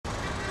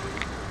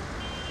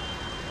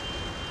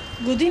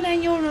Godina e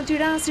njohur në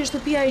Tiranë si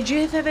Shtepia e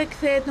Gjetheve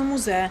kthehet në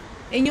Muze,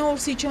 e njohur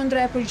si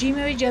Qendra e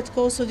Pergjimeve gjatë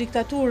kohës së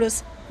Diktatures,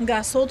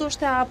 nga sot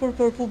është e hapur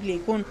për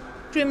publikun.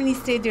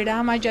 Kryeministri Edi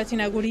Rama gjatë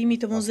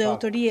inaugurimit të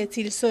muzeut të ri e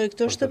cilësoi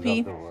këtë shtëpi,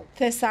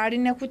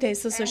 thesarin e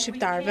kujtesës së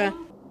shqiptarëve.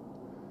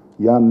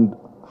 Janë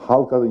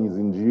hallka dhe një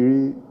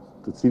zinxhiri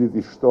të cilit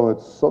i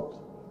shtohet sot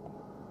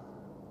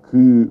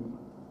ky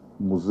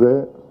muze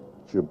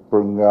që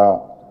për nga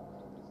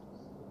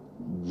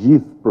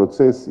gjithë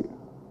procesi,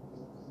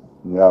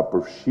 nga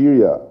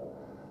përfshirja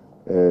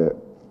e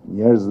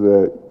njerëzve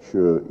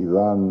që i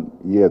dhanë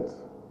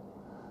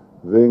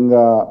jetë dhe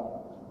nga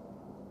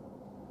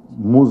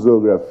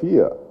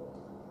muzeografia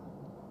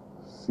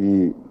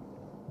si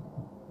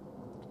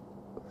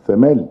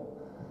themel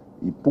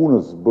i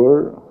punës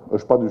bërë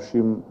është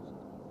padyshim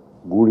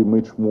guri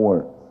më i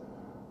çmuar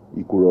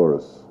i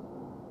kurorës.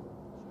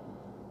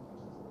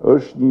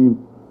 Është një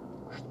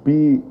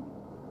shtëpi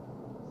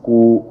ku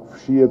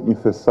fshihet një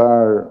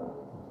thesar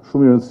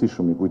shumë i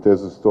rëndësishëm i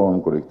kujtesës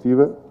tonë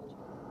kolektive,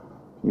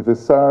 një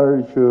thesar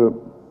që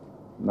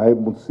na jep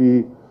mundësi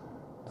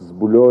të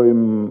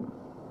zbulojmë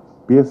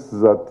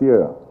pjesë të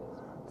tjera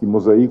të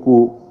mozaiku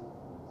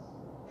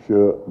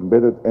që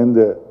mbetet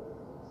ende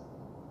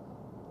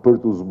për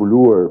të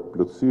zbuluar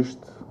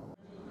plotësisht.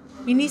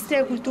 Ministre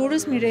e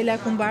Kulturës Mirela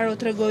Kumbaro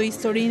tregoi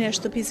historinë e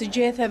shtëpisë së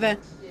Gjetheve,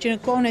 që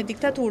në kohën e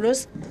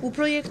diktaturës u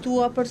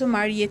projektua për të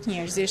marrë jetë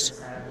njerëzish.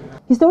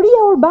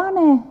 Historia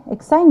urbane e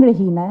kësaj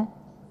ngrehine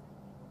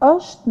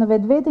është në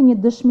vetvete një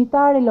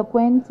dëshmitar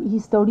elokuent i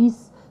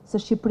historisë së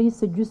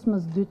Shqipërisë së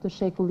gjysmës dytë të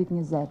shekullit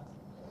 20.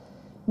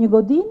 Një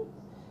godinë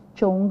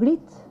që u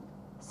ngrit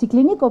si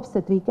klinikë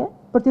obstetrike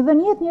për t'i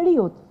dhënë jetë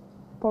njeriut,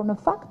 por në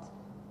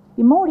fakt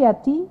i mori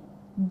atij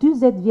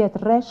 40 vjet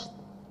rresht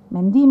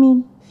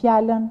mendimin,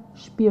 fjalën,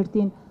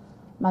 shpirtin,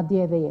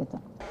 madje edhe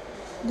jetën.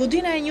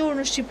 Godina e njohur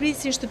në Shqipëri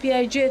si Shtepia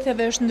e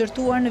Gjetheve është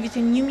ndërtuar në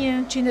vitin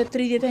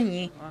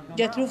 1931.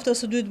 Gjatë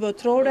luftës së dytë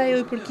botërore ajo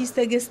i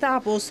përkiste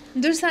Gestapos,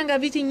 ndërsa nga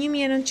viti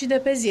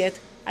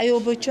 1950 ajo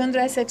bë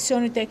qendra e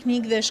seksionit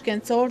teknik dhe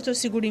shkencor të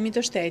sigurimit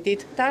të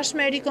shtetit.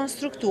 Tashmë e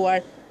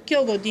rikonstruktuar,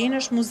 kjo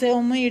godinë është muzeu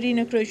më i ri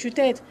në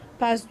kryeqytet,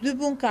 pas 2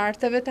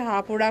 bunkarteve të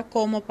hapura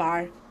kohë më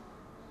parë.